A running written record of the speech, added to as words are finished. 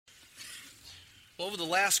Over the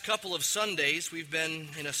last couple of Sundays, we've been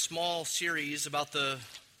in a small series about the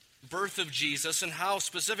birth of Jesus and how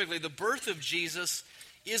specifically the birth of Jesus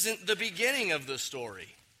isn't the beginning of the story.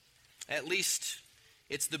 At least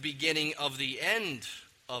it's the beginning of the end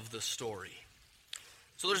of the story.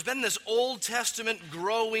 So there's been this Old Testament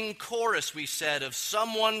growing chorus, we said, of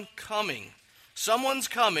someone coming. Someone's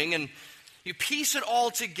coming, and you piece it all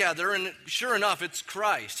together, and sure enough, it's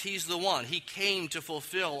Christ. He's the one. He came to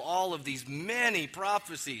fulfill all of these many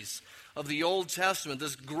prophecies of the Old Testament,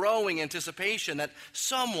 this growing anticipation that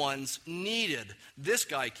someone's needed. This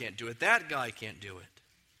guy can't do it. That guy can't do it.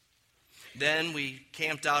 Then we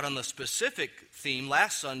camped out on the specific theme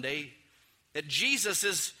last Sunday that Jesus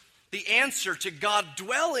is the answer to God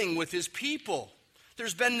dwelling with his people.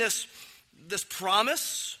 There's been this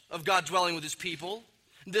promise of God dwelling with his people,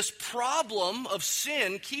 this problem of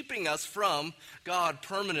sin keeping us from God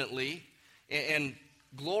permanently and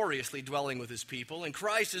gloriously dwelling with his people. And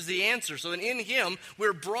Christ is the answer. So in him,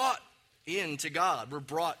 we're brought into God. We're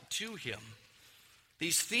brought to him.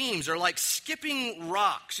 These themes are like skipping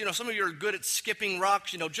rocks. You know, some of you are good at skipping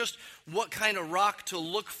rocks. You know just what kind of rock to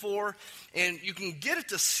look for. And you can get it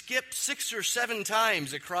to skip 6 or 7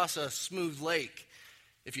 times across a smooth lake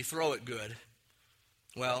if you throw it good.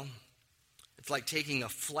 Well, it's like taking a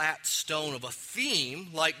flat stone of a theme,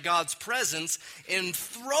 like God's presence, and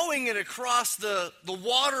throwing it across the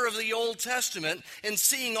water of the Old Testament and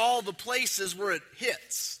seeing all the places where it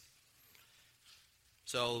hits.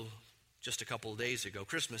 So, just a couple of days ago,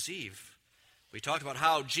 Christmas Eve, we talked about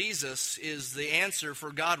how Jesus is the answer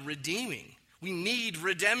for God redeeming. We need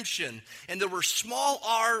redemption. And there were small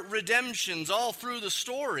r redemptions all through the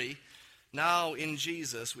story. Now in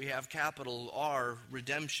Jesus, we have capital R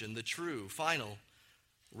redemption, the true, final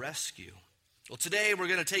rescue. Well, today we're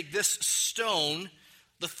going to take this stone,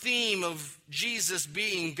 the theme of Jesus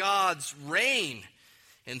being God's reign,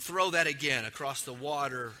 and throw that again across the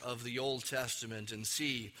water of the Old Testament and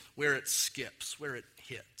see where it skips, where it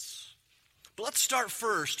hits. But let's start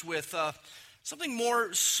first with something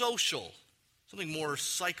more social, something more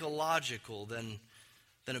psychological than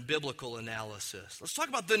a biblical analysis. Let's talk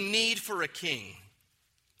about the need for a king.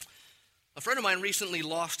 A friend of mine recently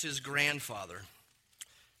lost his grandfather.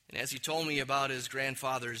 And as he told me about his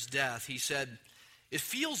grandfather's death, he said, "It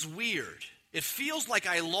feels weird. It feels like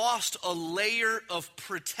I lost a layer of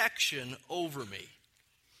protection over me." Isn't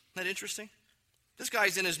that interesting? This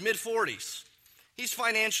guy's in his mid-40s. He's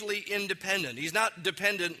financially independent. He's not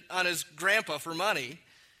dependent on his grandpa for money.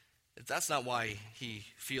 That's not why he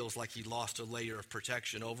feels like he lost a layer of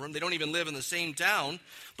protection over him. They don't even live in the same town.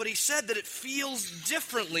 But he said that it feels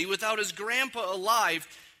differently without his grandpa alive,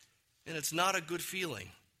 and it's not a good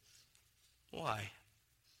feeling. Why?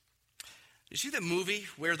 You see that movie,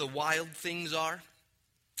 Where the Wild Things Are?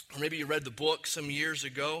 Or maybe you read the book some years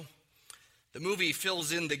ago. The movie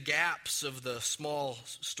fills in the gaps of the small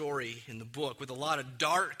story in the book with a lot of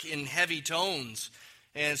dark and heavy tones.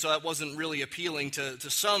 And so that wasn't really appealing to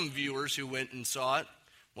some viewers who went and saw it.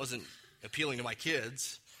 It wasn't appealing to my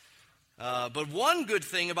kids. But one good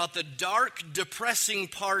thing about the dark, depressing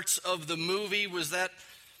parts of the movie was that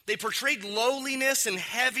they portrayed lowliness and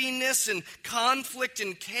heaviness and conflict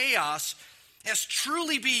and chaos as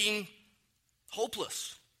truly being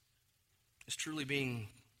hopeless, as truly being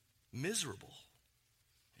miserable,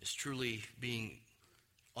 as truly being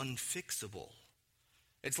unfixable.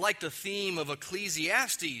 It's like the theme of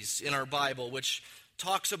Ecclesiastes in our Bible, which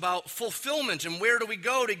talks about fulfillment and where do we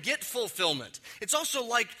go to get fulfillment. It's also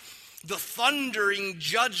like the thundering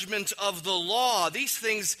judgment of the law. These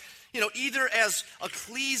things, either as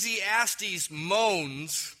Ecclesiastes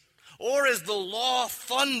moans or as the law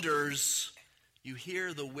thunders, you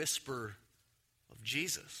hear the whisper of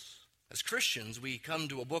Jesus. As Christians, we come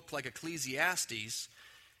to a book like Ecclesiastes,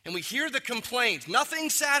 and we hear the complaint, nothing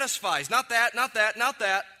satisfies, not that, not that, not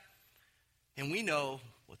that. And we know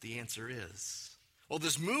what the answer is. Well,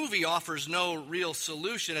 this movie offers no real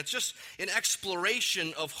solution. It's just an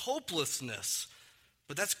exploration of hopelessness.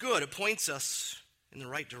 But that's good. It points us in the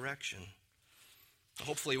right direction.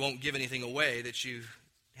 Hopefully it won't give anything away that you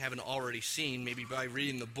haven't already seen, maybe by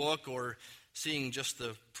reading the book or seeing just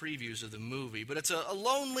the previews of the movie. But it's a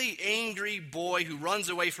lonely, angry boy who runs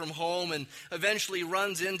away from home and eventually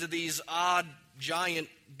runs into these odd, giant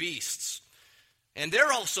beasts. And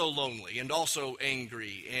they're also lonely and also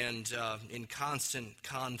angry and in constant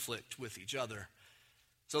conflict with each other.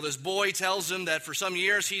 So this boy tells him that for some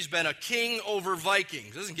years he's been a king over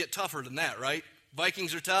Vikings. It doesn't get tougher than that, right?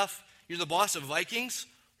 Vikings are tough. You're the boss of Vikings?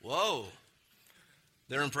 Whoa.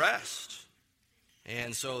 They're impressed.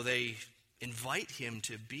 And so they invite him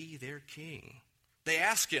to be their king. They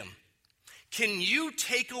ask him, Can you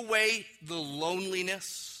take away the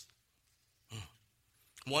loneliness?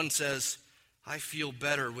 One says, I feel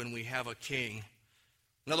better when we have a king.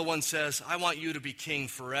 Another one says, I want you to be king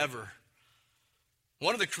forever.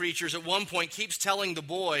 One of the creatures at one point keeps telling the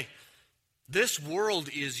boy, this world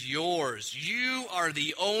is yours. You are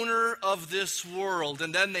the owner of this world.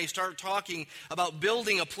 And then they start talking about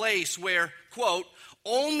building a place where, quote,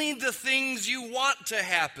 only the things you want to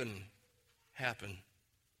happen.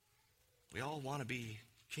 We all want to be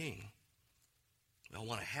king. We all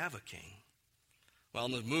want to have a king. Well,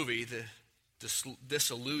 in the movie, the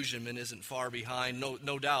disillusionment isn't far behind.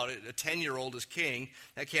 No doubt, a 10-year-old is king.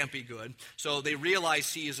 That can't be good. So they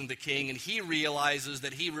realize he isn't the king, and he realizes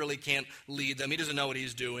that he really can't lead them. He doesn't know what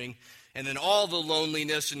he's doing. And then all the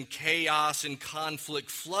loneliness and chaos and conflict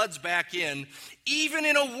floods back in, even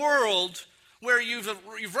in a world where you've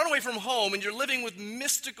run away from home and you're living with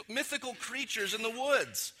mythical creatures in the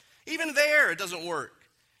woods. Even there, it doesn't work.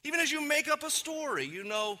 Even as you make up a story, you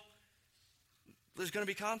know there's going to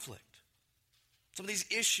be conflict. Some of these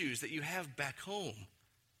issues that you have back home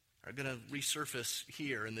are going to resurface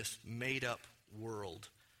here in this made-up world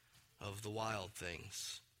of the wild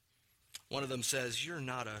things. One of them says, you're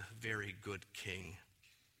not a very good king.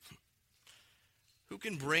 Who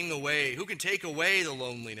can take away the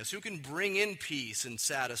loneliness? Who can bring in peace and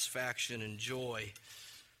satisfaction and joy?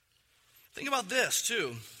 Think about this,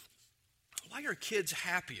 too. Why are kids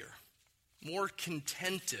happier, more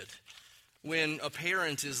contented when a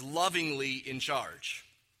parent is lovingly in charge?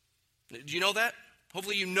 Do you know that?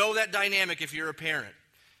 Hopefully you know that dynamic if you're a parent.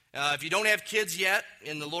 If you don't have kids yet,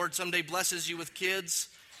 and the Lord someday blesses you with kids,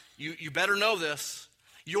 you better know this.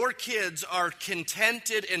 Your kids are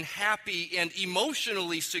contented and happy and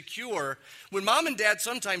emotionally secure when mom and dad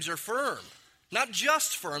sometimes are firm. Not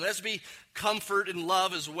just firm. It has to be comfort and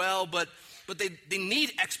love as well, but they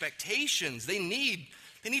need expectations. They need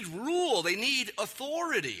rule. They need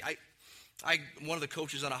authority. One of the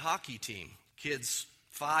coaches on a hockey team, kids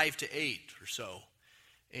 5 to 8 or so.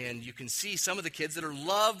 And you can see some of the kids that are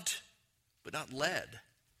loved but not led.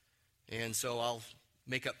 And so I'll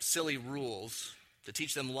make up silly rules to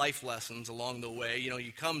teach them life lessons along the way. You know,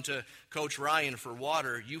 you come to Coach Ryan for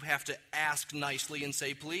water, you have to ask nicely and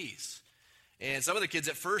say please. And some of the kids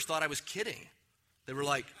at first thought I was kidding. They were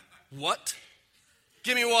like, what?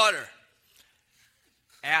 Give me water.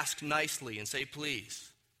 Ask nicely and say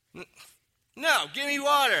please. No, give me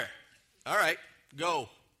water. All right, go.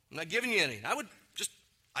 I'm not giving you any.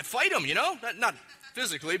 I'd fight them, you know? Not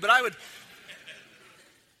physically, but I would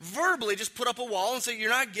verbally just put up a wall and say, you're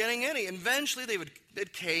not getting any. And eventually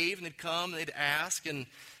they'd cave and they'd come and they'd ask. And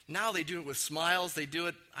now they do it with smiles. They do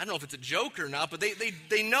it, I don't know if it's a joke or not, but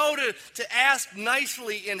they know to ask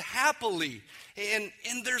nicely and happily. And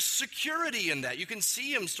there's security in that. You can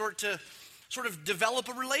see them sort of develop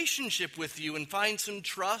a relationship with you and find some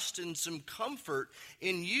trust and some comfort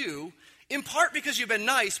in you, in part because you've been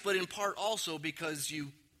nice, but in part also because you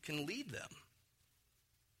can lead them.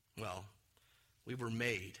 Well, we were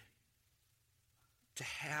made to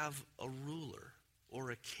have a ruler or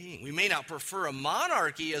a king. We may not prefer a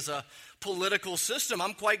monarchy as a political system.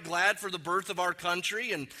 I'm quite glad for the birth of our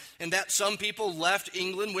country and that some people left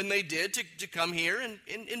England when they did to come here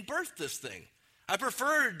and birth this thing. I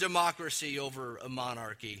prefer democracy over a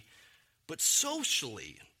monarchy. But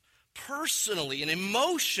socially, personally, and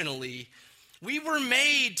emotionally, we were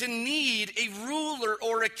made to need a ruler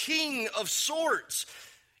or a king of sorts.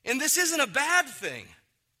 And this isn't a bad thing.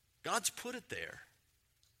 God's put it there.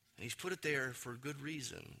 And he's put it there for good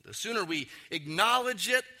reason. The sooner we acknowledge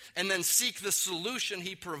it and then seek the solution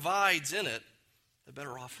he provides in it, the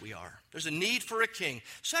better off we are. There's a need for a king.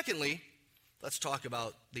 Secondly, let's talk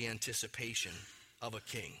about the anticipation of a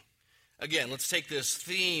king. Again, let's take this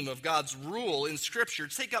theme of God's rule in Scripture,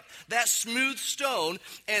 take up that smooth stone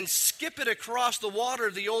and skip it across the water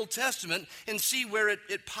of the Old Testament and see where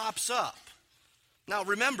it pops up. Now,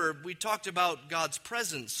 remember, we talked about God's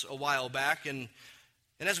presence a while back, and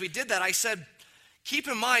as we did that, I said, keep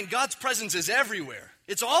in mind, God's presence is everywhere.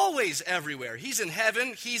 It's always everywhere. He's in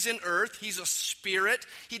heaven. He's in earth. He's a spirit.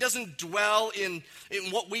 He doesn't dwell in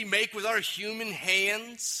what we make with our human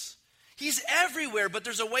hands. He's everywhere, but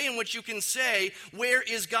there's a way in which you can say, where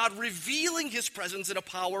is God revealing his presence in a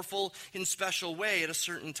powerful and special way at a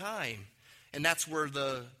certain time? And that's where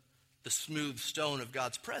the smooth stone of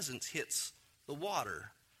God's presence hits the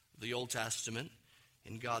water of the Old Testament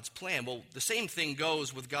in God's plan. Well, the same thing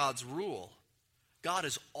goes with God's rule. God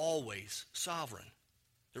is always sovereign.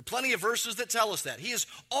 There are plenty of verses that tell us that. He is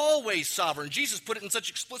always sovereign. Jesus put it in such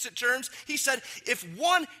explicit terms. He said, if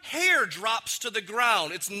one hair drops to the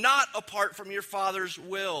ground, it's not apart from your Father's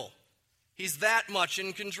will. He's that much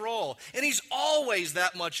in control. And he's always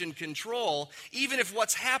that much in control, even if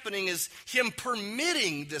what's happening is him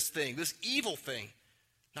permitting this thing, this evil thing,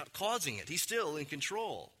 not causing it. He's still in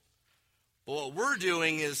control. But what we're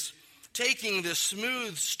doing is taking this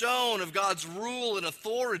smooth stone of God's rule and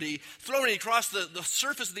authority, throwing it across the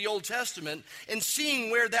surface of the Old Testament, and seeing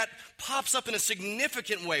where that pops up in a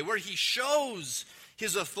significant way, where he shows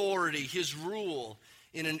his authority, his rule,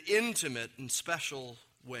 in an intimate and special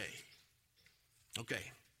way. Okay,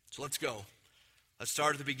 so let's go. Let's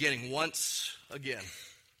start at the beginning once again.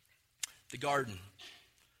 The garden.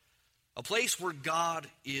 A place where God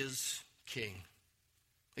is king.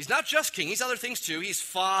 He's not just king, he's other things too. He's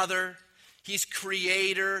father, he's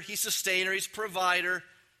creator, he's sustainer, he's provider.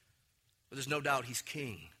 But there's no doubt he's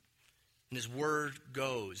king. And his word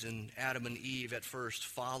goes, and Adam and Eve at first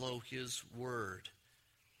follow his word.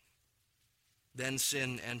 Then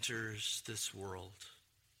sin enters this world.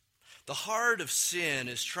 The heart of sin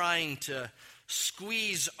is trying to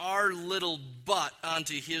squeeze our little butt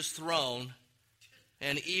onto his throne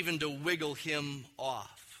and even to wiggle him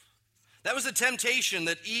off. That was the temptation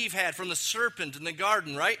that Eve had from the serpent in the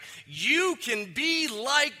garden, right? You can be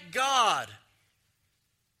like God.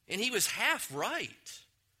 And he was half right.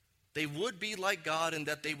 They would be like God in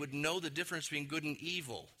that they would know the difference between good and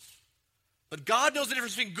evil. But God knows the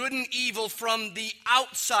difference between good and evil from the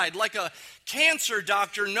outside, like a cancer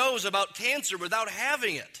doctor knows about cancer without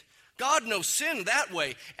having it. God knows sin that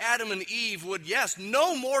way. Adam and Eve would, yes,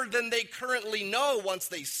 know more than they currently know once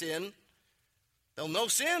they sin. They'll know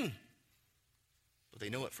sin, but they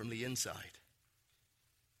know it from the inside.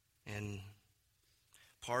 And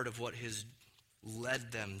part of what has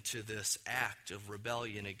led them to this act of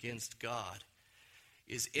rebellion against God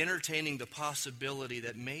is entertaining the possibility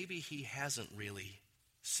that maybe he hasn't really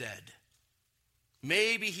said.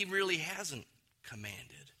 Maybe he really hasn't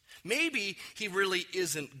commanded. Maybe he really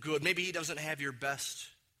isn't good. Maybe he doesn't have your best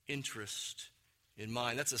interest in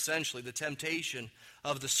mind. That's essentially the temptation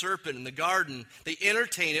of the serpent in the garden. They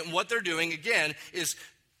entertain it, and what they're doing, again, is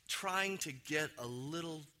trying to get a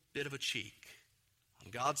little bit of a cheek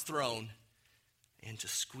on God's throne and to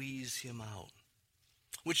squeeze him out.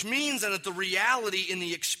 Which means that the reality in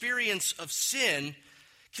the experience of sin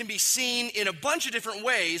can be seen in a bunch of different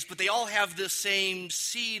ways, but they all have the same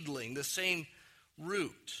seedling, the same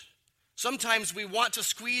root. Sometimes we want to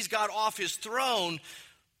squeeze God off his throne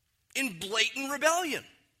in blatant rebellion,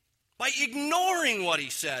 by ignoring what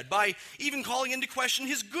he said, by even calling into question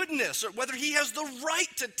his goodness, or whether he has the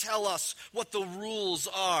right to tell us what the rules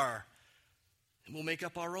are. And we'll make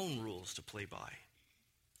up our own rules to play by.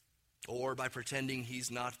 Or by pretending he's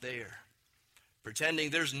not there. Pretending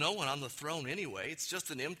there's no one on the throne anyway. It's just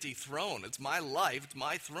an empty throne. It's my life. It's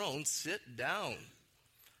my throne. Sit down.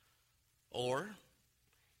 Or,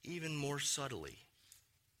 even more subtly,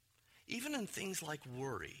 even in things like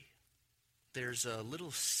worry, there's a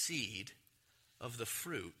little seed of the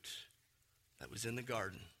fruit that was in the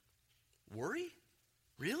garden. Worry?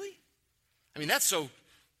 Really? I mean, that's so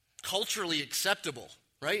culturally acceptable,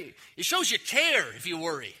 right? It shows you care if you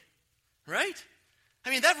worry. Right?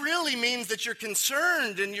 I mean, that really means that you're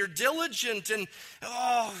concerned and you're diligent and,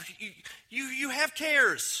 you have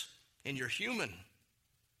cares and you're human.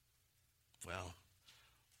 Well,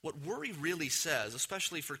 what worry really says,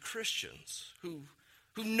 especially for Christians who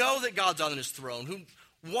know that God's on his throne, who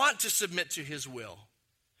want to submit to his will,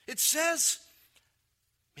 it says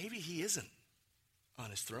maybe he isn't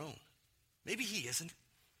on his throne. Maybe he isn't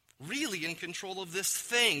really in control of this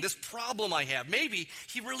thing, this problem I have. Maybe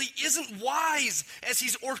he really isn't wise as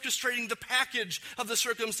he's orchestrating the package of the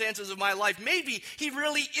circumstances of my life. Maybe he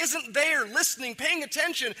really isn't there listening, paying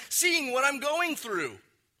attention, seeing what I'm going through.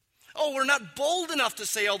 Oh, we're not bold enough to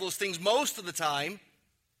say all those things most of the time.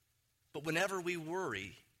 But whenever we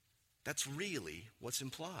worry, that's really what's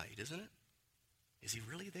implied, isn't it? Is he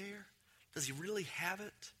really there? Does he really have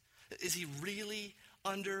it? Is he really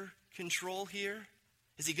under control here?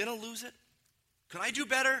 Is he going to lose it? Can I do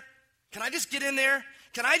better? Can I just get in there?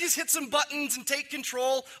 Can I just hit some buttons and take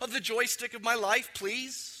control of the joystick of my life,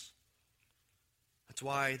 please? That's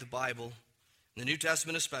why the Bible, in the New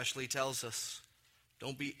Testament especially, tells us,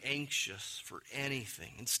 don't be anxious for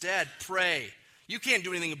anything. Instead, pray. You can't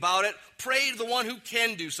do anything about it. Pray to the one who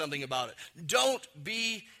can do something about it. Don't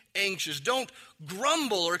be anxious. Don't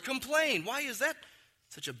grumble or complain. Why is that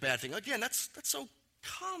such a bad thing? Again, that's so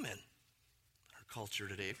common. Culture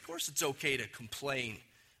today. Of course it's okay to complain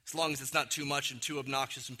as long as it's not too much and too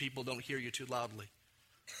obnoxious and people don't hear you too loudly.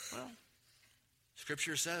 Well,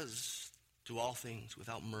 Scripture says, do all things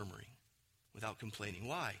without murmuring, without complaining.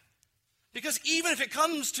 Why? Because even if it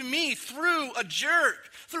comes to me through a jerk,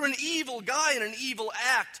 through an evil guy and an evil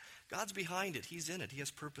act, God's behind it. He's in it. He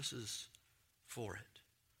has purposes for it.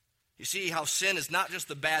 You see how sin is not just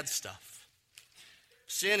the bad stuff.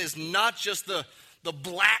 Sin is not just the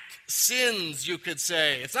black sins, you could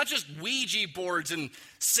say. It's not just Ouija boards and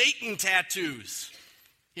Satan tattoos.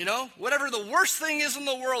 You know, whatever the worst thing is in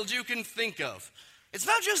the world you can think of. It's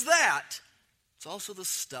not just that. It's also the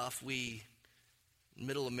stuff we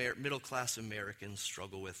middle-class Americans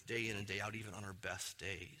struggle with day in and day out, even on our best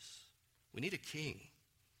days. We need a king.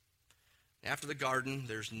 After the garden,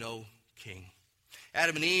 there's no king.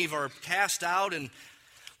 Adam and Eve are cast out, and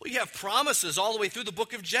you have promises all the way through the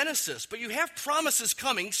book of Genesis, but you have promises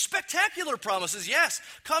coming, spectacular promises, yes,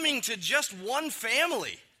 coming to just one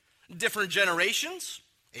family. Different generations,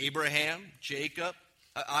 Abraham, Jacob,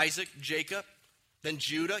 Isaac, Jacob, then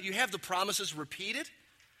Judah. You have the promises repeated.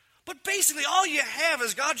 But basically all you have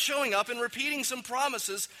is God showing up and repeating some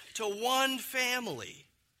promises to one family.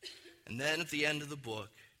 And then at the end of the book,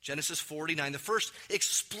 Genesis 49, the first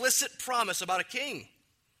explicit promise about a king.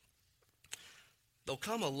 There'll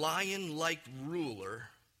come a lion-like ruler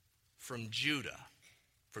from Judah,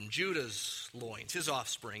 from Judah's loins, his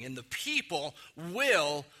offspring, and the people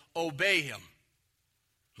will obey him.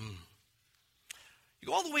 You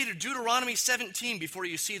go all the way to Deuteronomy 17 before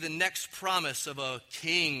you see the next promise of a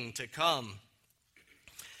king to come.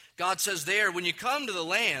 God says there, when you come to the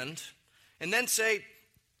land, and then say,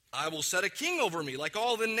 I will set a king over me, like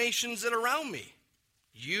all the nations that are around me.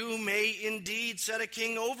 You may indeed set a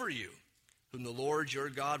king over you, whom the Lord your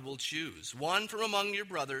God will choose. One from among your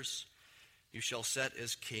brothers you shall set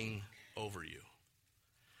as king over you.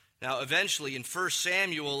 Now, eventually, in 1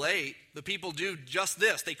 Samuel 8, the people do just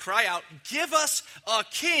this. They cry out, give us a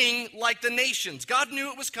king like the nations. God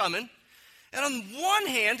knew it was coming. And on one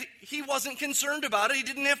hand, he wasn't concerned about it. He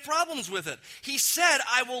didn't have problems with it. He said,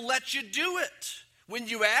 I will let you do it. When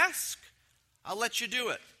you ask, I'll let you do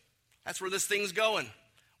it. That's where this thing's going.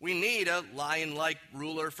 We need a lion-like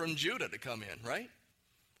ruler from Judah to come in, right?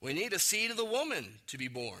 We need a seed of the woman to be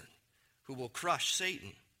born who will crush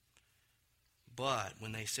Satan. But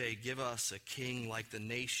when they say, give us a king like the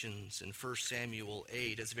nations in 1 Samuel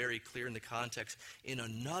 8, it's very clear in the context. In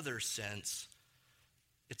another sense,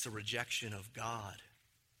 it's a rejection of God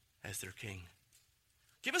as their king.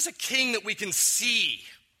 Give us a king that we can see.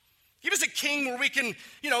 Give us a king where we can,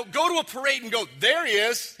 go to a parade and go, there he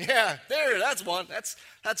is. Yeah, that's one.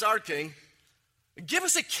 That's our king. Give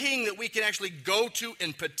us a king that we can actually go to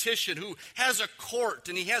and petition, who has a court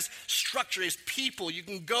and he has structure, he has people you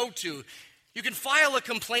can go to. You can file a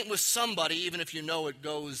complaint with somebody even if you know it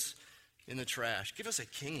goes in the trash. Give us a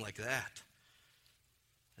king like that.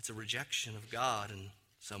 It's a rejection of God in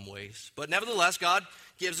some ways. But nevertheless, God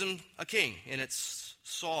gives him a king, and it's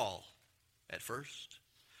Saul at first.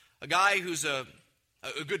 A guy who's a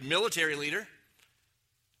good military leader,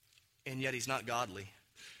 and yet he's not godly.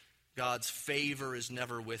 God's favor is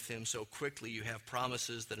never with him. So quickly you have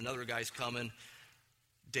promises that another guy's coming.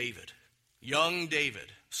 David, young David.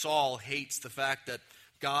 Saul hates the fact that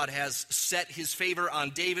God has set his favor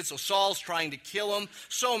on David, so Saul's trying to kill him.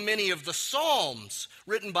 So many of the Psalms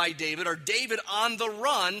written by David are David on the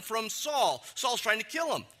run from Saul. Saul's trying to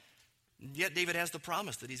kill him. Yet David has the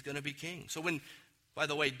promise that he's going to be king. So when, by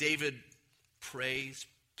the way, David prays,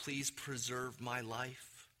 please preserve my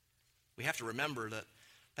life, we have to remember that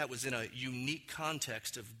that was in a unique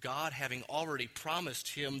context of God having already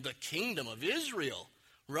promised him the kingdom of Israel.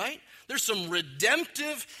 Right? There's some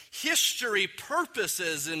redemptive history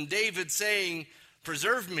purposes in David saying,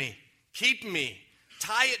 preserve me, keep me,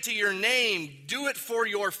 tie it to your name, do it for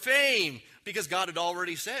your fame, because God had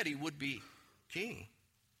already said he would be king.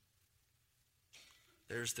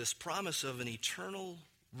 There's this promise of an eternal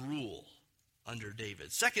rule under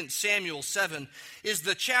David. 2 Samuel 7 is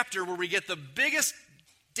the chapter where we get the biggest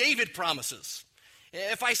David promises.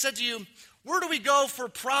 If I said to you, where do we go for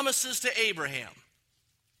promises to Abraham?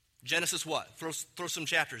 Genesis what? Throw some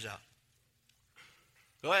chapters out.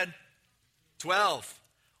 Go ahead. 12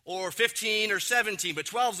 or 15 or 17, but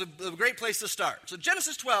 12 is a great place to start. So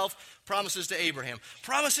Genesis 12, promises to Abraham.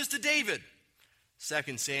 Promises to David.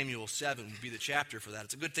 2 Samuel 7 would be the chapter for that.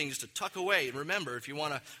 It's a good thing just to tuck away. And remember, if you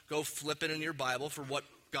want to go flip it in your Bible for what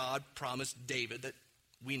God promised David that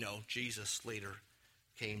we know Jesus later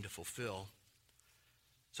came to fulfill.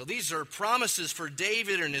 So these are promises for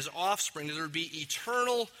David and his offspring. There would be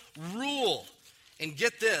eternal rule. And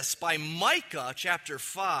get this, by Micah chapter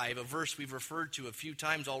 5, a verse we've referred to a few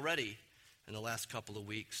times already in the last couple of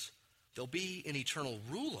weeks, there'll be an eternal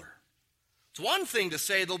ruler. It's one thing to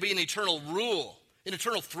say there'll be an eternal rule, an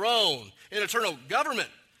eternal throne, an eternal government.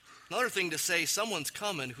 Another thing to say, someone's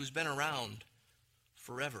coming who's been around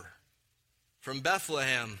forever. From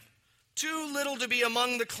Bethlehem, too little to be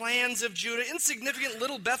among the clans of Judah, insignificant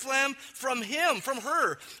little Bethlehem, from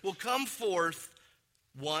her, will come forth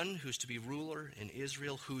one who's to be ruler in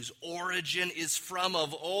Israel, whose origin is from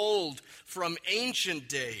of old, from ancient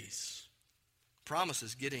days. Promise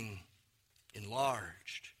is getting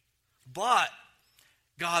enlarged. But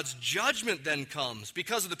God's judgment then comes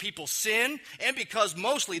because of the people's sin and because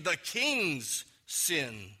mostly the king's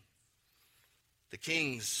sin. The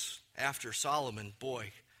kings after Solomon,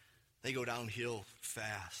 boy, they go downhill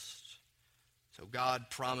fast. So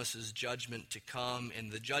God promises judgment to come,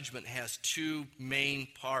 and the judgment has two main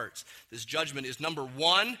parts. This judgment is, number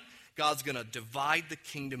one, God's going to divide the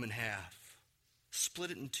kingdom in half,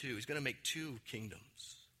 split it in two. He's going to make two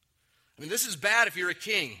kingdoms. I mean, this is bad if you're a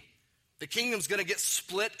king. The kingdom's going to get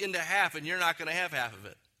split into half, and you're not going to have half of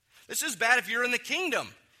it. This is bad if you're in the kingdom.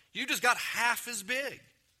 You just got half as big.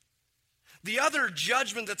 The other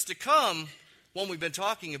judgment that's to come, one we've been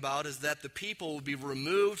talking about, is that the people will be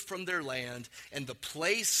removed from their land and the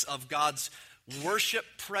place of God's worship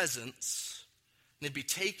presence, and they'd be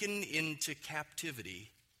taken into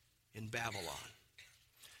captivity in Babylon.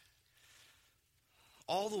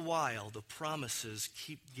 All the while, the promises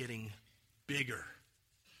keep getting bigger,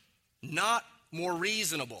 not more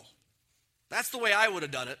reasonable. That's the way I would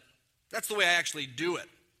have done it. That's the way I actually do it.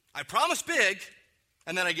 I promise big,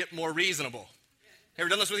 and then I get more reasonable. Ever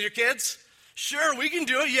done this with your kids? Sure, we can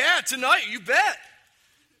do it. Yeah, tonight, you bet.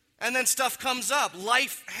 And then stuff comes up.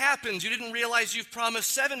 Life happens. You didn't realize you've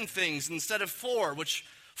promised 7 things instead of 4, which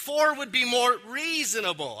 4 would be more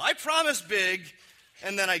reasonable. I promise big,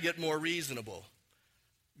 and then I get more reasonable.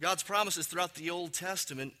 God's promises throughout the Old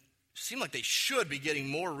Testament seem like they should be getting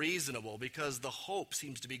more reasonable because the hope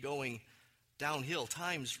seems to be going downhill.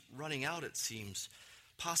 Time's running out, it seems.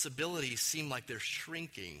 Possibilities seem like they're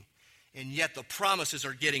shrinking. And yet the promises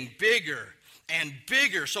are getting bigger and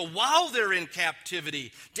bigger. So while they're in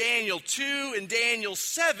captivity, Daniel 2 and Daniel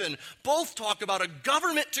 7 both talk about a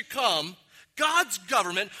government to come, God's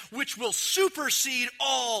government, which will supersede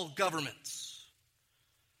all governments.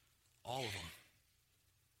 All of them.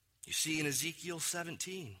 You see in Ezekiel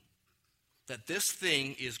 17 that this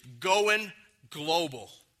thing is going global.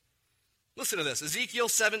 Listen to this. Ezekiel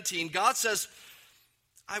 17, God says,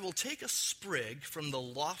 I will take a sprig from the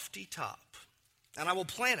lofty top, and I will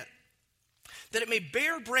plant it, that it may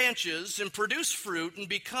bear branches and produce fruit and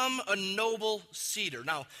become a noble cedar.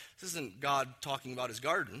 Now, this isn't God talking about his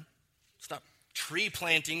garden. It's not tree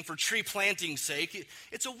planting for tree planting's sake.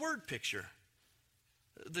 It's a word picture.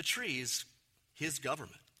 The tree is his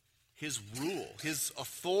government, his rule, his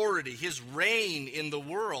authority, his reign in the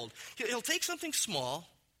world. He'll take something small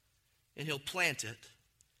and he'll plant it.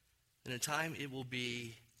 And in time it will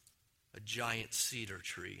be a giant cedar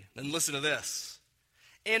tree. And listen to this.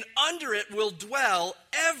 And under it will dwell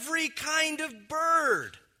every kind of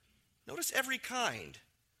bird. Notice every kind.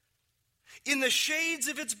 In the shades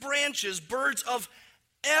of its branches, birds of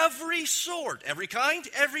every sort, every kind,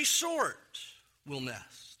 every sort will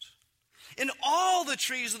nest. And all the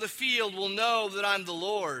trees of the field will know that I'm the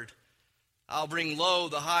Lord. I'll bring low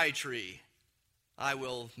the high tree. I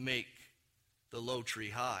will make the low tree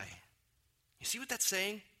high. You see what that's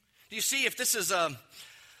saying? Do you see if this is a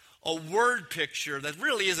word picture that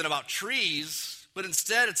really isn't about trees, but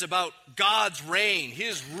instead it's about God's reign,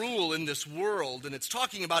 his rule in this world, and it's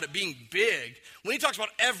talking about it being big. When he talks about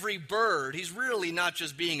every bird, he's really not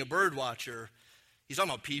just being a bird watcher. He's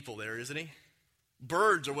talking about people there, isn't he?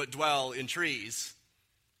 Birds are what dwell in trees.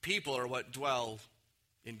 People are what dwell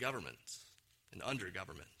in governments and under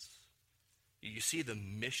governments. You see the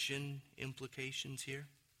mission implications here?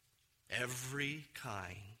 Every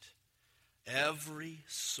kind, every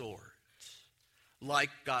sort, like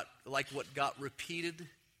what got repeated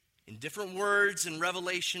in different words in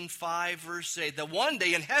Revelation 5, verse 8, that one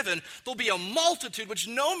day in heaven there'll be a multitude which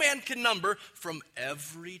no man can number from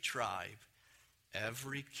every tribe,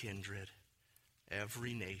 every kindred,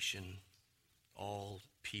 every nation, all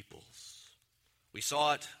peoples. We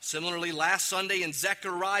saw it similarly last Sunday in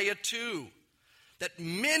Zechariah 2. That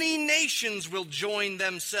many nations will join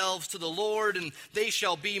themselves to the Lord, and they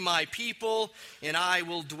shall be my people, and I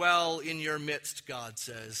will dwell in your midst, God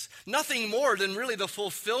says. Nothing more than really the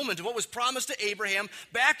fulfillment of what was promised to Abraham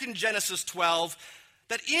back in Genesis 12,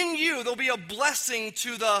 that in you there'll be a blessing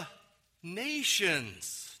to the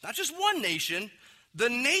nations. Not just one nation, the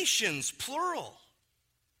nations, plural.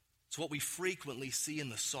 It's what we frequently see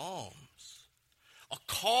in the Psalms. A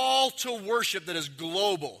call to worship that is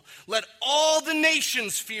global. Let all the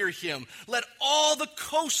nations fear him. Let all the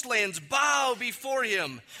coastlands bow before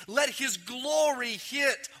him. Let his glory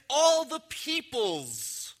hit all the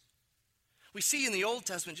peoples. We see in the Old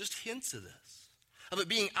Testament just hints of this, of it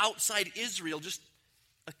being outside Israel just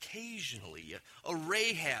occasionally. A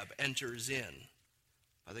Rahab enters in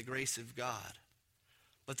by the grace of God.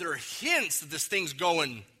 But there are hints that this thing's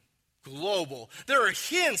going global. There are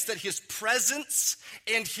hints that his presence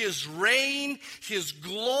and his reign, his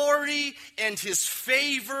glory and his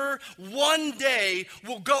favor one day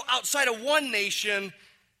will go outside of one nation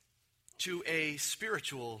to a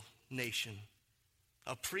spiritual nation,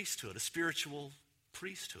 a priesthood, a spiritual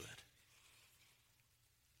priesthood.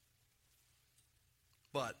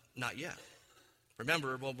 But not yet.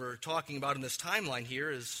 Remember, what we're talking about in this timeline here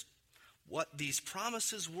is what these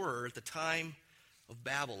promises were at the time of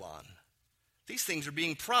Babylon. These things are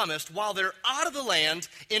being promised while they're out of the land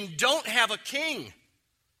and don't have a king.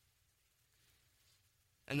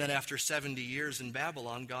 And then after 70 years in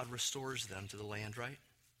Babylon, God restores them to the land, right?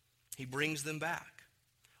 He brings them back.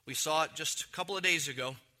 We saw it just a couple of days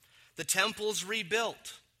ago. The temple's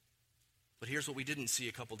rebuilt. But here's what we didn't see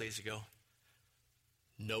a couple days ago.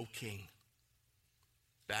 No king.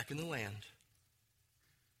 Back in the land,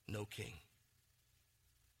 no king.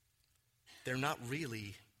 They're not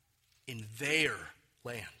really in their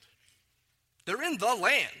land. They're in the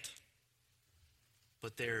land,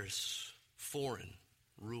 but there's foreign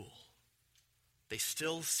rule. They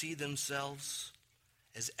still see themselves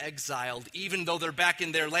as exiled, even though they're back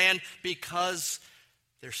in their land, because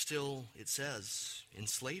they're still, it says, in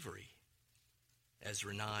slavery.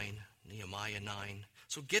 Ezra 9, Nehemiah 9.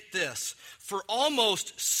 So get this, for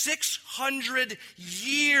almost 600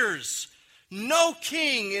 years, no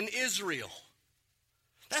king in Israel.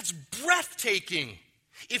 That's breathtaking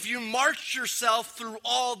if you march yourself through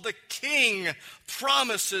all the king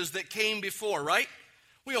promises that came before, right?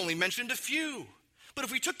 We only mentioned a few. But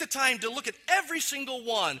if we took the time to look at every single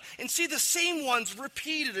one and see the same ones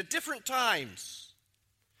repeated at different times,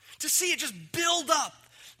 to see it just build up,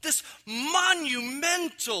 this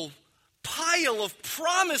monumental pile of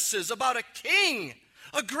promises about a king,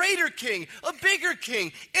 a greater king, a bigger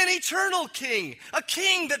king, an eternal king, a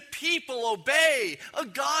king that people obey, a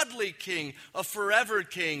godly king, a forever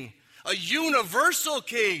king, a universal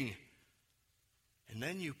king. And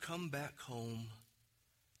then you come back home,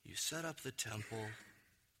 you set up the temple,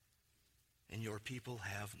 and your people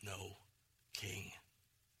have no king.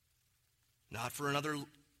 Not for another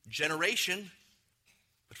generation,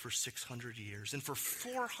 but for 600 years. And for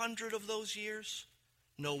 400 of those years,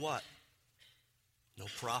 no what? No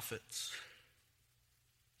prophets.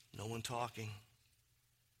 No one talking.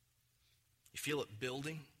 You feel it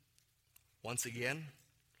building once again?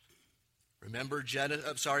 Remember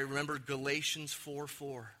Galatians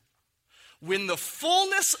 4:4. When the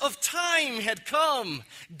fullness of time had come,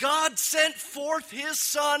 God sent forth his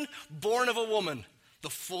son, born of a woman. The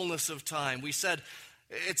fullness of time. We said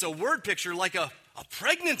it's a word picture like a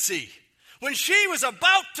pregnancy. When she was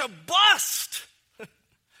about to bust.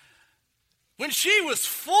 When she was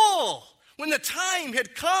full. When the time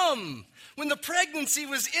had come. When the pregnancy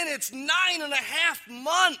was in its 9.5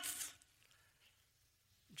 months.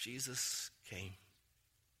 Jesus came.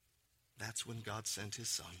 That's when God sent his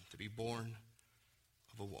son to be born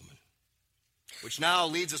of a woman. Which now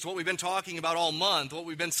leads us to what we've been talking about all month, what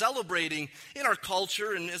we've been celebrating in our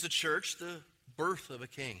culture and as a church, the birth of a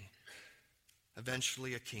king.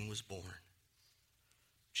 Eventually a king was born.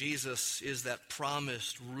 Jesus is that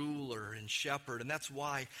promised ruler and shepherd, and that's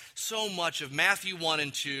why so much of Matthew 1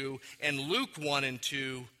 and 2 and Luke 1 and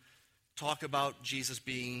 2 talk about Jesus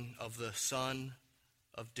being of the son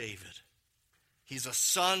of David. He's a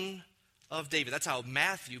son of David. That's how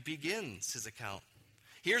Matthew begins his account.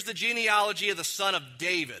 Here's the genealogy of the son of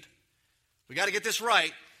David. We got to get this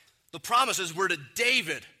right. The promises were to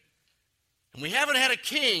David. And we haven't had a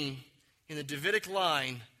king in the Davidic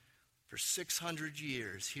line for 600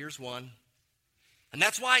 years. Here's one. And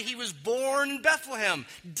that's why he was born in Bethlehem,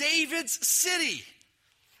 David's city.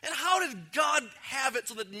 And how did God have it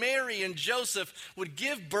so that Mary and Joseph would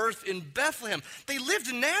give birth in Bethlehem? They lived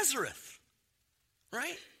in Nazareth,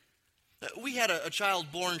 right? We had a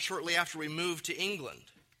child born shortly after we moved to England.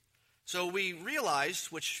 So we realized,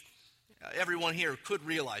 which everyone here could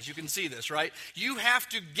realize, you can see this, right? You have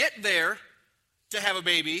to get there to have a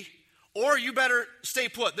baby, or you better stay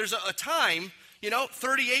put. There's a time,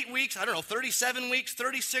 38 weeks, 37 weeks,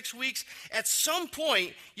 36 weeks. At some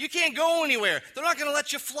point, you can't go anywhere. They're not going to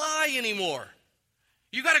let you fly anymore.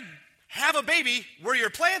 You got to have a baby where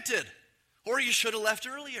you're planted, or you should have left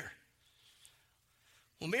earlier.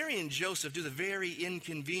 Well, Mary and Joseph do the very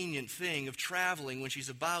inconvenient thing of traveling when she's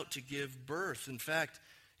about to give birth. In fact,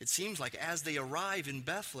 it seems like as they arrive in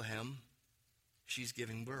Bethlehem, she's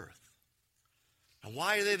giving birth. Now,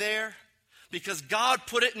 why are they there? Because God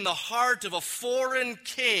put it in the heart of a foreign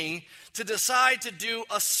king to decide to do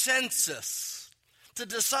a census, to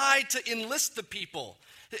decide to enlist the people.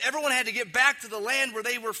 Everyone had to get back to the land where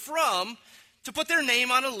they were from to put their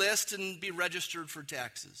name on a list and be registered for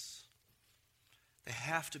taxes. They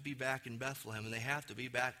have to be back in Bethlehem, and they have to be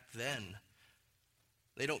back then.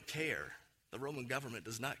 They don't care. The Roman government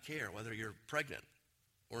does not care whether you're pregnant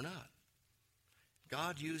or not.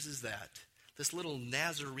 God uses this little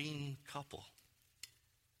Nazarene couple,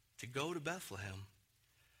 to go to Bethlehem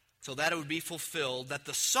so that it would be fulfilled that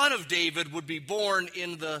the Son of David would be born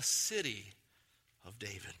in the city of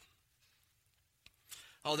David.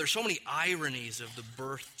 Oh, there's so many ironies of the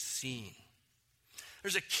birth scene.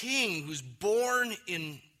 There's a king who's born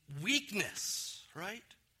in weakness, right?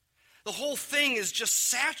 The whole thing is just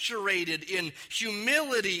saturated in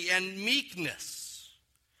humility and meekness.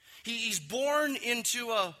 He's born into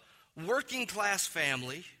a working class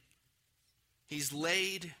family. He's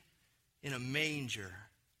laid in a manger,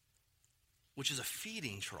 which is a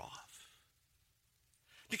feeding trough.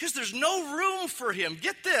 Because there's no room for him.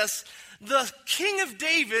 Get this, the King of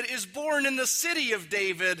David is born in the city of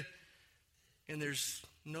David, and there's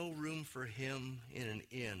no room for him in an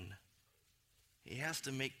inn. He has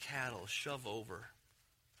to make cattle shove over.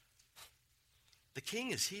 The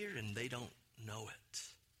king is here, and they don't know it.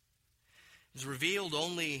 It was revealed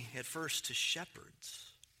only at first to shepherds.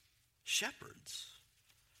 Shepherds.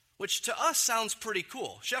 Which to us sounds pretty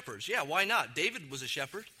cool. Shepherds, yeah, why not? David was a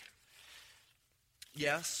shepherd.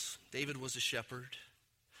 Yes, David was a shepherd.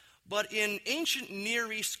 But in ancient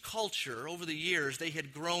Near East culture, over the years, they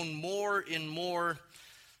had grown more and more,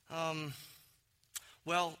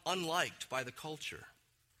 unliked by the culture.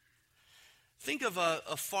 Think of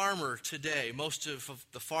a farmer today. Most of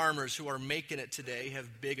the farmers who are making it today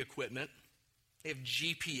have big equipment. They have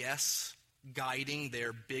GPS guiding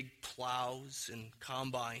their big plows and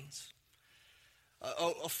combines.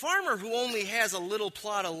 A farmer who only has a little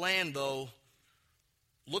plot of land, though,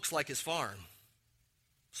 looks like his farm,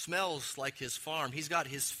 smells like his farm. He's got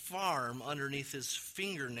his farm underneath his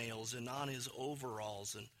fingernails and on his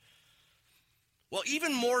overalls. And well,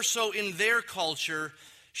 even more so in their culture,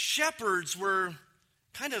 shepherds were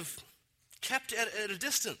kind of kept at a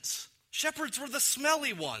distance. Shepherds were the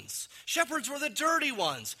smelly ones. Shepherds were the dirty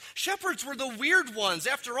ones. Shepherds were the weird ones.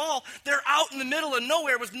 After all, they're out in the middle of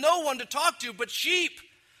nowhere with no one to talk to but sheep.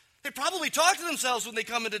 They probably talk to themselves when they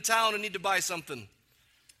come into town and need to buy something.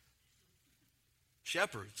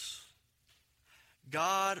 Shepherds.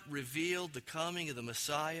 God revealed the coming of the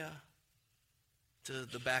Messiah to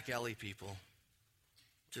the back alley people,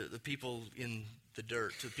 to the people in the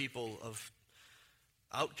dirt, to people of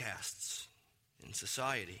outcasts in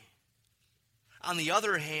society. On the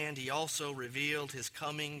other hand, he also revealed his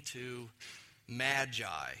coming to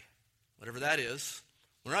magi, whatever that is.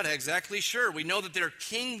 We're not exactly sure. We know that they're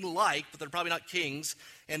king-like, but they're probably not kings,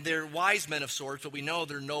 and they're wise men of sorts, but we know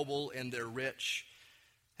they're noble and they're rich.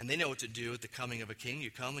 And they know what to do at the coming of a king. You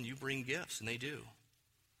come and you bring gifts, and they do.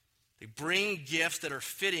 They bring gifts that are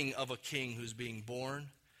fitting of a king who's being born.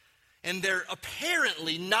 And they're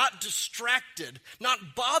apparently not distracted, not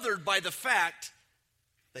bothered by the fact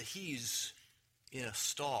that he's in a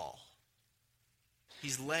stall.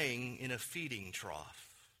 He's laying in a feeding trough,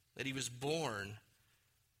 that he was born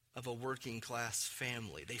of a working class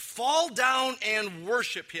family. They fall down and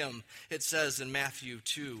worship him, it says in Matthew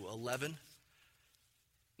 2:11.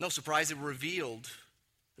 No surprise, it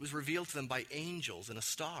was revealed to them by angels in a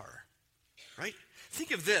star, right? Think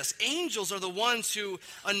of this. Angels are the ones who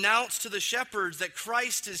announce to the shepherds that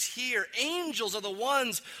Christ is here. Angels are the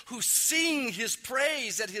ones who sing his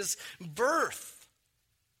praise at his birth.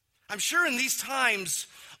 I'm sure in these times,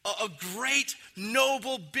 a great,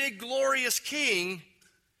 noble, big, glorious king,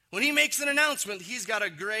 when he makes an announcement, he's got a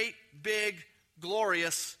great, big,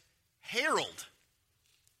 glorious herald.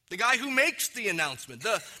 The guy who makes the announcement.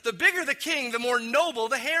 The bigger the king, the more noble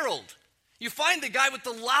the herald. You find the guy with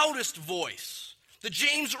the loudest voice, the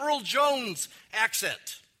James Earl Jones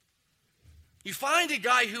accent. You find a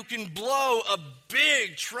guy who can blow a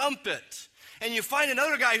big trumpet. And you find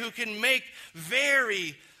another guy who can make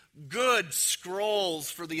very good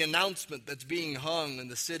scrolls for the announcement that's being hung in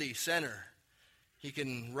the city center. He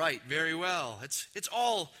can write very well. It's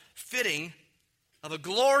all fitting of a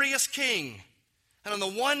glorious king. And on the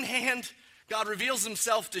one hand, God reveals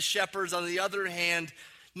himself to shepherds. On the other hand,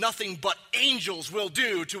 nothing but angels will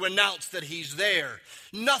do to announce that he's there.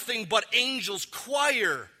 Nothing but angels'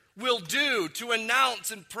 choir will do to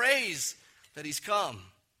announce and praise that he's come.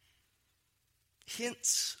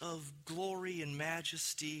 Hints of glory and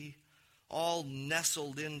majesty, all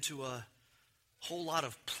nestled into a whole lot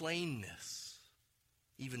of plainness,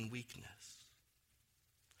 even weakness.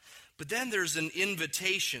 But then there's an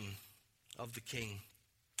invitation of the king.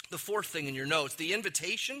 The fourth thing in your notes, the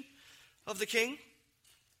invitation of the king.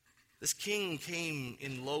 This king came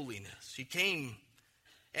in lowliness. He came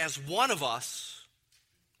as one of us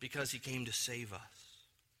because he came to save us.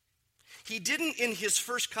 He didn't in his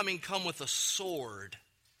first coming come with a sword,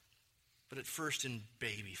 but at first in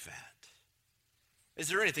baby fat. Is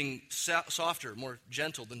there anything softer, more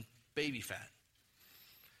gentle than baby fat?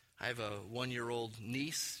 I have a 1-year-old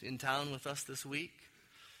niece in town with us this week,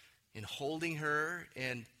 and holding her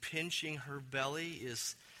and pinching her belly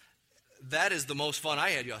that is the most fun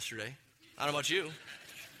I had yesterday. I don't know about you.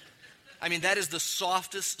 I mean, that is the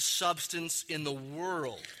softest substance in the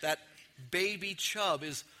world. That baby chub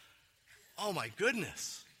is, oh my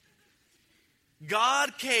goodness.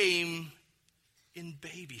 God came in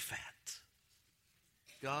baby fat.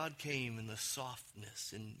 God came in the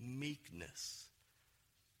softness and meekness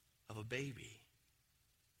of a baby.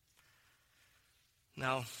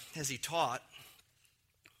 Now, as he taught,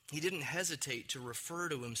 he didn't hesitate to refer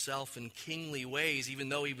to himself in kingly ways, even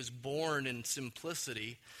though he was born in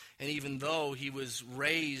simplicity, and even though he was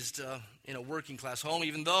raised in a working class home,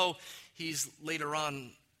 even though he's later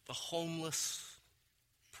on a homeless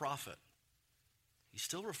prophet. He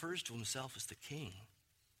still refers to himself as the king.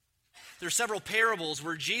 There are several parables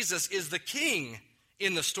where Jesus is the king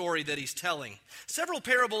in the story that he's telling. Several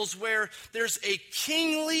parables where there's a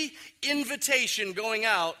kingly invitation going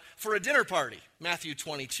out for a dinner party. Matthew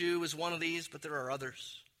 22 is one of these, but there are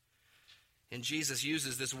others. And Jesus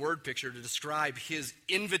uses this word picture to describe his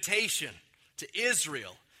invitation to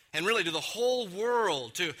Israel and really to the whole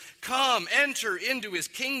world to come, enter into his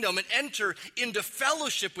kingdom and enter into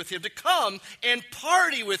fellowship with him, to come and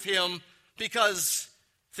party with him because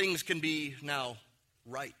things can be now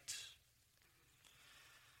right.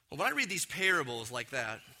 Well, when I read these parables like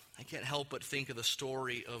that, I can't help but think of the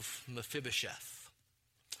story of Mephibosheth.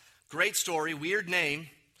 Great story, weird name.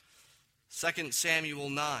 2 Samuel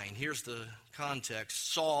 9. Here's the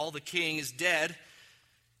context. Saul, the king, is dead,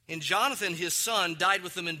 and Jonathan, his son, died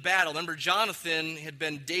with him in battle. Remember, Jonathan had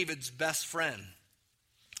been David's best friend.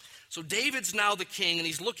 So David's now the king, and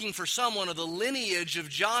he's looking for someone of the lineage of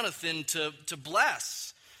Jonathan to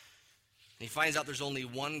bless. And he finds out there's only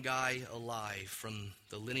one guy alive from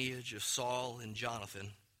the lineage of Saul and Jonathan.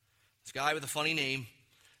 This guy with a funny name,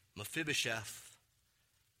 Mephibosheth,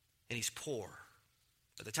 and he's poor.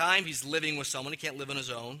 At the time, he's living with someone. He can't live on his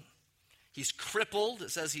own. He's crippled. It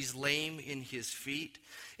says he's lame in his feet.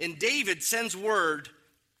 And David sends word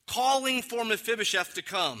calling for Mephibosheth to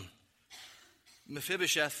come.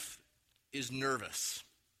 Mephibosheth is nervous.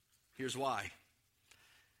 Here's why.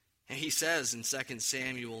 And he says in 2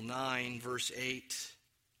 Samuel 9, verse 8,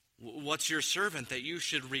 "What's your servant that you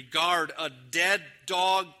should regard a dead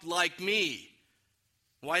dog like me?"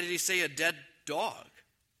 Why did he say a dead dog?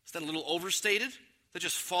 Is that a little overstated? Is that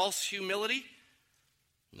just false humility?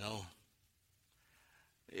 No.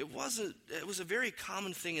 It was a very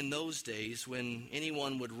common thing in those days when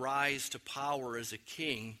anyone would rise to power as a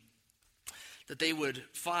king, that they would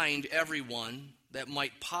find everyone that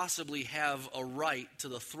might possibly have a right to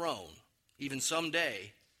the throne, even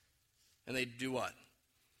someday, and they'd do what?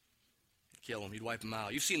 Kill him. You'd wipe him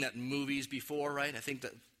out. You've seen that in movies before, right? I think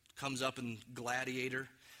that comes up in Gladiator.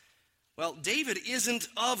 Well, David isn't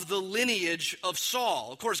of the lineage of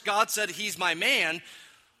Saul. Of course, God said he's my man,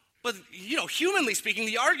 but, humanly speaking,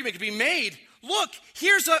 the argument could be made, look,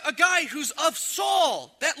 here's a guy who's of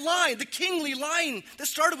Saul, that line, the kingly line that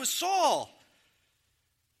started with Saul.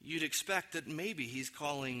 You'd expect that maybe he's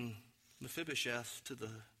calling Mephibosheth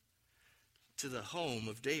to the home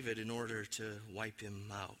of David in order to wipe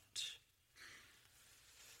him out.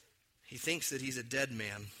 He thinks that he's a dead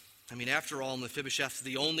man. I mean, after all, Mephibosheth's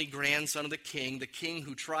the only grandson of the king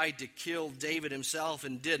who tried to kill David himself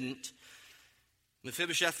and didn't.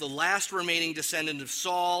 Mephibosheth, the last remaining descendant of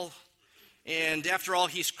Saul. And after all,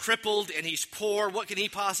 he's crippled and he's poor. What can he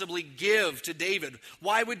possibly give to David?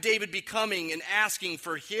 Why would David be coming and asking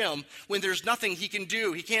for him when there's nothing he can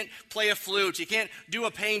do? He can't play a flute. He can't do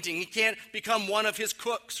a painting. He can't become one of his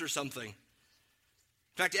cooks or something. In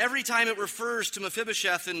fact, every time it refers to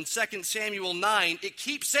Mephibosheth in 2 Samuel 9, it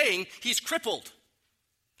keeps saying he's crippled.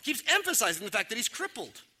 It keeps emphasizing the fact that he's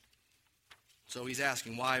crippled. So he's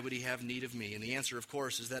asking, why would he have need of me? And the answer, of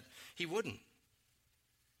course, is that he wouldn't.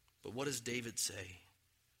 But what does David say?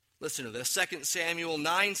 Listen to this. 2 Samuel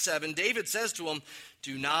 9:7. David says to him,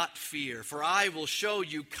 "Do not fear, for I will show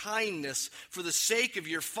you kindness for the sake of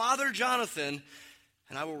your father Jonathan,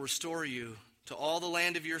 and I will restore you to all the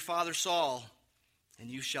land of your father Saul,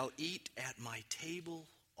 and you shall eat at my table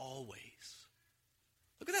always."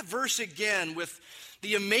 Look at that verse again with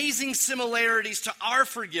the amazing similarities to our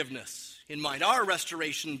forgiveness in mind, our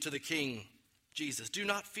restoration to the King, Jesus. Do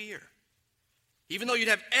not fear. Even though you'd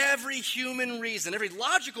have every human reason, every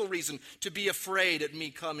logical reason to be afraid at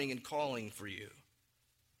me coming and calling for you,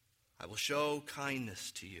 I will show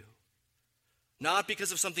kindness to you. Not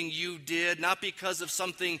because of something you did, not because of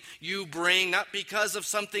something you bring, not because of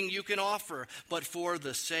something you can offer, but for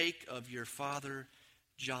the sake of your father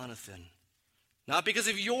Jonathan. Not because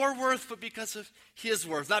of your worth, but because of his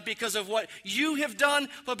worth. Not because of what you have done,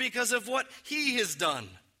 but because of what he has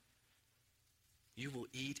done. You will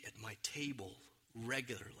eat at my table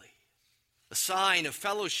regularly. A sign of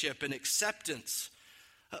fellowship and acceptance.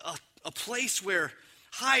 A place where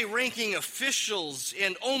high-ranking officials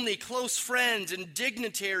and only close friends and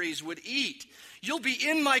dignitaries would eat. You'll be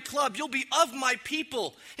in my club. You'll be of my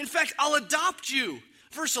people. In fact, I'll adopt you.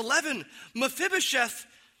 Verse 11, Mephibosheth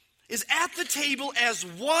is at the table as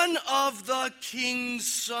one of the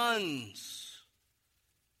king's sons,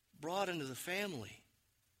 brought into the family,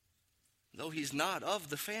 though he's not of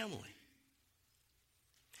the family.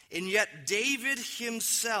 And yet David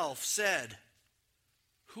himself said,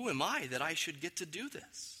 "Who am I that I should get to do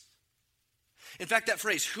this?" In fact, that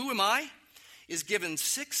phrase, "who am I?" is given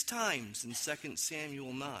 6 times in 2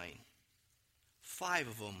 Samuel 9. 5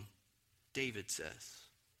 of them, David says.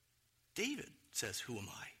 David says, "Who am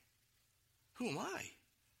I? Who am I?"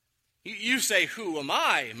 You say, "Who am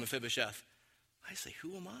I, Mephibosheth?" I say,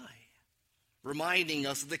 "Who am I?" Reminding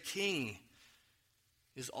us the king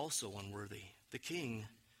is also unworthy. The king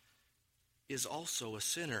is also a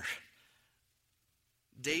sinner.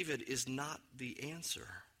 David is not the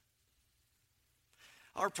answer.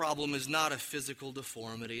 Our problem is not a physical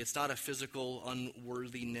deformity. It's not a physical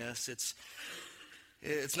unworthiness.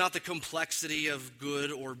 It's not the complexity of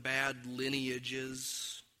good or bad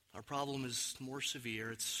lineages. Our problem is more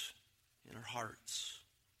severe. It's in our hearts.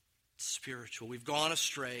 It's spiritual. We've gone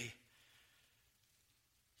astray.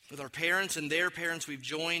 With our parents and their parents, we've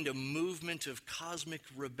joined a movement of cosmic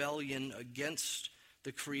rebellion against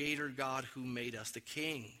the Creator God who made us, the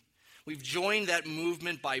King. We've joined that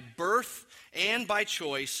movement by birth and by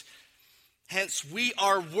choice. Hence, we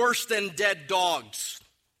are worse than dead dogs.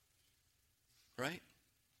 Right?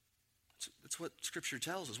 That's what Scripture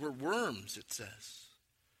tells us. We're worms, it says.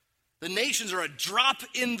 The nations are a drop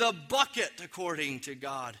in the bucket, according to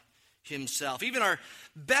God himself. Even our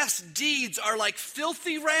best deeds are like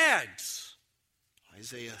filthy rags,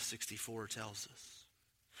 Isaiah 64 tells us.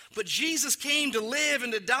 But Jesus came to live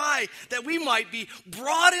and to die that we might be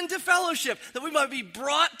brought into fellowship, that we might be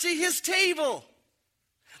brought to his table.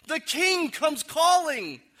 The King comes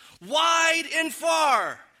calling, wide and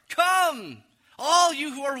far. Come, all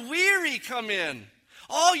you who are weary, come in.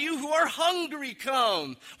 All you who are hungry,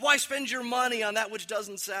 come. Why spend your money on that which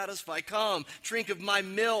doesn't satisfy? Come, drink of my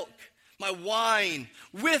milk, my wine,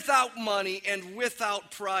 without money and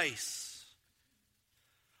without price.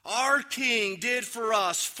 Our King did for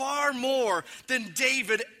us far more than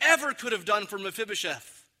David ever could have done for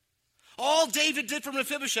Mephibosheth. All David did for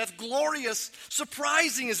Mephibosheth, glorious,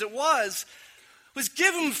 surprising as it was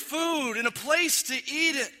give him food and a place to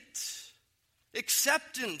eat it,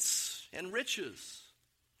 acceptance and riches.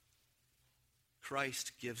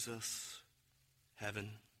 Christ gives us heaven,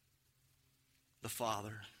 the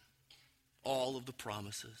Father, all of the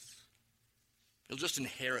promises. You'll just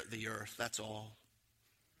inherit the earth, that's all.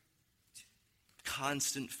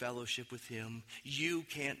 Constant fellowship with him. You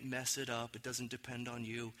can't mess it up. It doesn't depend on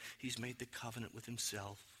you. He's made the covenant with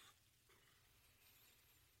himself.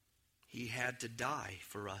 He had to die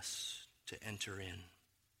for us to enter in.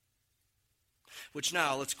 Which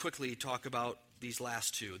now, let's quickly talk about these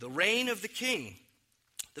last two. The reign of the King.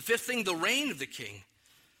 The fifth thing, the reign of the King.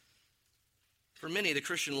 For many, the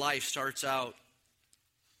Christian life starts out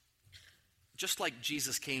just like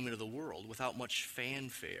Jesus came into the world, without much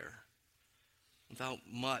fanfare, without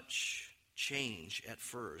much change at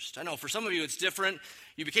first. I know for some of you it's different.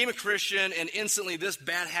 You became a Christian and instantly this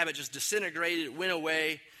bad habit just disintegrated, it went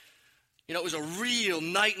away. You know, it was a real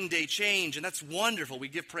night and day change, and that's wonderful. We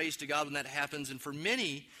give praise to God when that happens. And for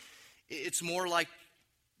many, it's more like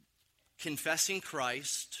confessing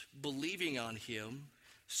Christ, believing on him,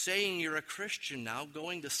 saying you're a Christian now,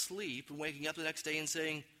 going to sleep, and waking up the next day and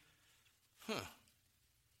saying,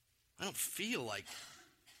 I don't feel like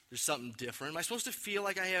there's something different? Am I supposed to feel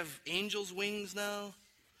like I have angel's wings now?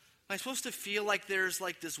 Am I supposed to feel like there's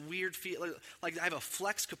like this weird feel, like I have a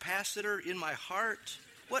flex capacitor in my heart?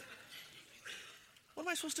 What am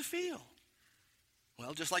I supposed to feel?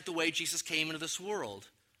 Well, just like the way Jesus came into this world.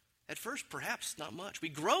 At first, perhaps not much. We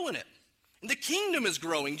grow in it. And the kingdom is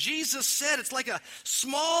growing. Jesus said it's like a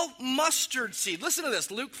small mustard seed. Listen to this,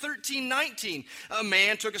 Luke 13:19. A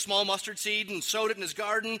man took a small mustard seed and sowed it in his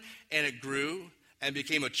garden, and it grew and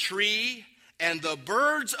became a tree, and the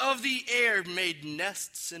birds of the air made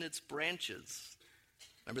nests in its branches.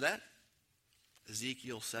 Remember that?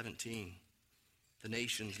 Ezekiel 17. The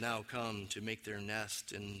nations now come to make their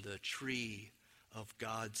nest in the tree of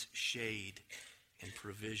God's shade and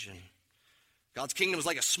provision. God's kingdom is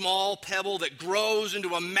like a small pebble that grows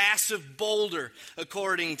into a massive boulder,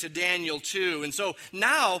 according to Daniel 2. And so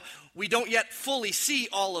now we don't yet fully see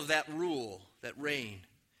all of that rule, that reign.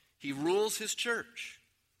 He rules his church,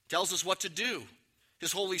 tells us what to do.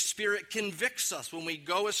 His Holy Spirit convicts us when we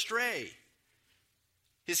go astray.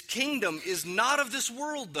 His kingdom is not of this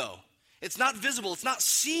world, though. It's not visible. It's not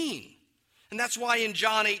seen. And that's why in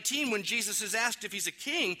John 18, when Jesus is asked if he's a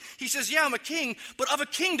king, he says, yeah, I'm a king, but of a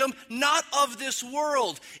kingdom not of this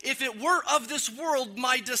world. If it were of this world,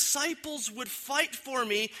 my disciples would fight for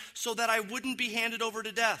me so that I wouldn't be handed over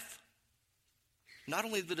to death. Not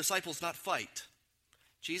only did the disciples not fight,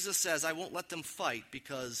 Jesus says, I won't let them fight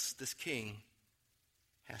because this king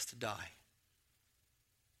has to die.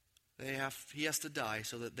 He has to die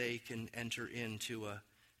so that they can enter into a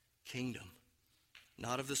kingdom.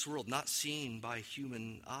 Not of this world, not seen by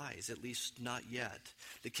human eyes, at least not yet.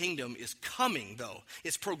 The kingdom is coming, though.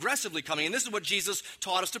 It's progressively coming, and this is what Jesus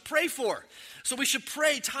taught us to pray for. So we should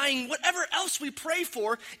pray, tying whatever else we pray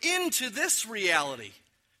for into this reality.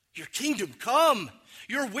 Your kingdom come.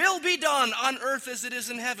 Your will be done on earth as it is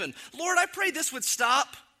in heaven. Lord, I pray this would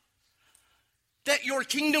stop. That your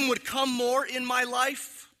kingdom would come more in my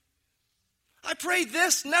life. I pray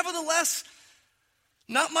this, nevertheless,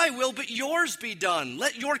 not my will, but yours be done.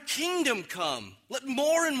 Let your kingdom come. Let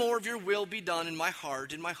more and more of your will be done in my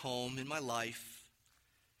heart, in my home, in my life,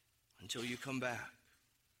 until you come back.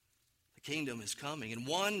 The kingdom is coming, and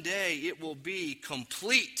one day it will be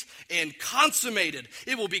complete and consummated.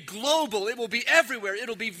 It will be global. It will be everywhere. It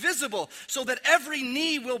will be visible, so that every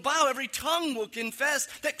knee will bow, every tongue will confess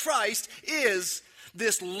that Christ is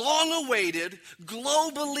this long-awaited,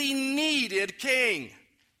 globally needed king.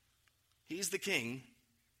 He's the king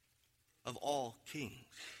of all kings.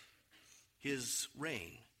 His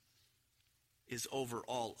reign is over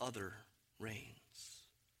all other reigns.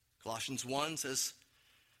 Colossians 1 says,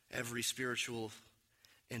 every spiritual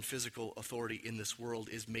and physical authority in this world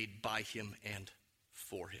is made by him and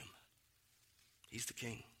for him. He's the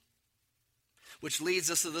king. Which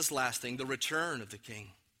leads us to this last thing, the return of the king.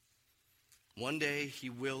 One day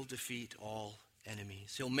he will defeat all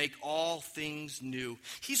enemies. He'll make all things new.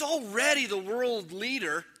 He's already the world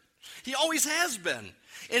leader. He always has been.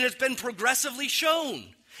 And it's been progressively shown.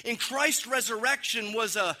 And Christ's resurrection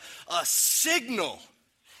was a signal.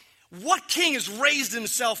 What king has raised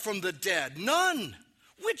himself from the dead? None.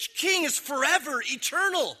 Which king is forever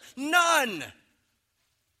eternal? None.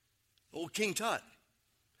 Old King Tut.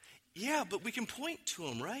 Yeah, but we can point to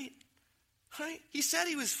him, right? Right? He said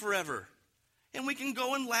he was forever. And we can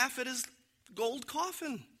go and laugh at his gold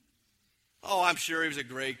coffin. Oh, I'm sure he was a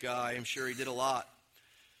great guy. I'm sure he did a lot.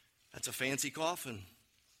 That's a fancy coffin.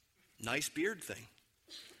 Nice beard thing.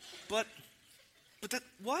 But that,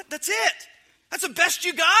 what? That's it? That's the best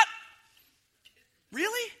you got?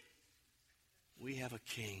 Really? We have a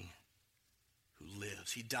king who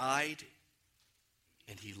lives. He died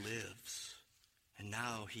and he lives. And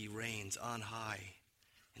now he reigns on high.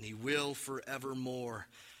 And he will forevermore.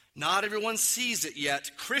 Not everyone sees it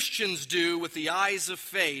yet. Christians do with the eyes of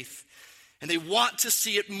faith. And they want to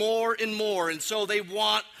see it more and more. And so they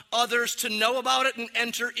want others to know about it and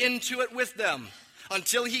enter into it with them.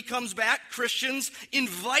 Until he comes back, Christians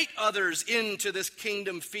invite others into this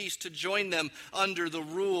kingdom feast to join them under the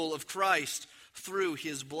rule of Christ through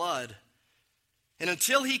his blood. And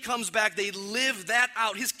until he comes back, they live that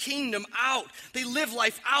out, his kingdom out. They live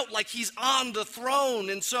life out like he's on the throne.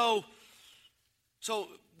 And so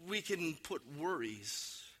we can put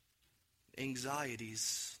worries,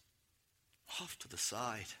 anxieties off to the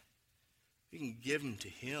side. We can give them to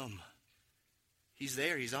him. He's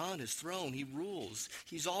there. He's on his throne. He rules.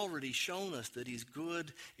 He's already shown us that he's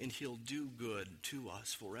good and he'll do good to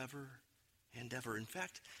us forever and ever. In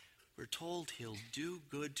fact, we're told he'll do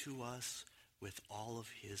good to us with all of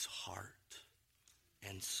his heart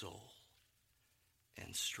and soul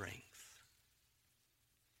and strength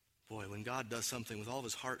Boy, when God does something with all of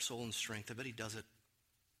his heart, soul, and strength, I bet he does it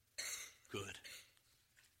good.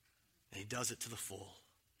 And he does it to the full.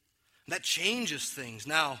 And that changes things.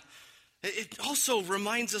 Now, it also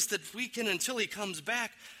reminds us that we can, until he comes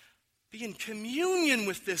back, be in communion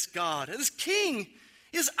with this God. This King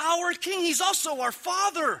is our King. He's also our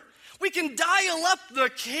Father. We can dial up the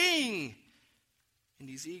King. And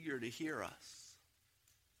he's eager to hear us,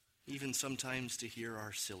 even sometimes to hear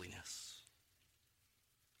our silliness.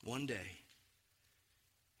 One day,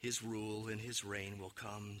 his rule and his reign will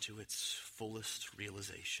come to its fullest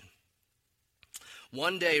realization.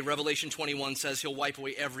 One day, Revelation 21 says he'll wipe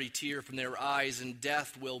away every tear from their eyes, and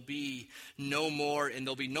death will be no more, and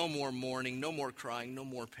there'll be no more mourning, no more crying, no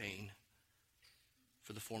more pain,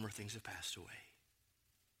 for the former things have passed away.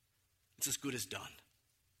 It's as good as done.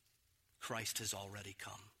 Christ has already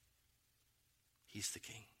come. He's the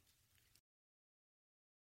King.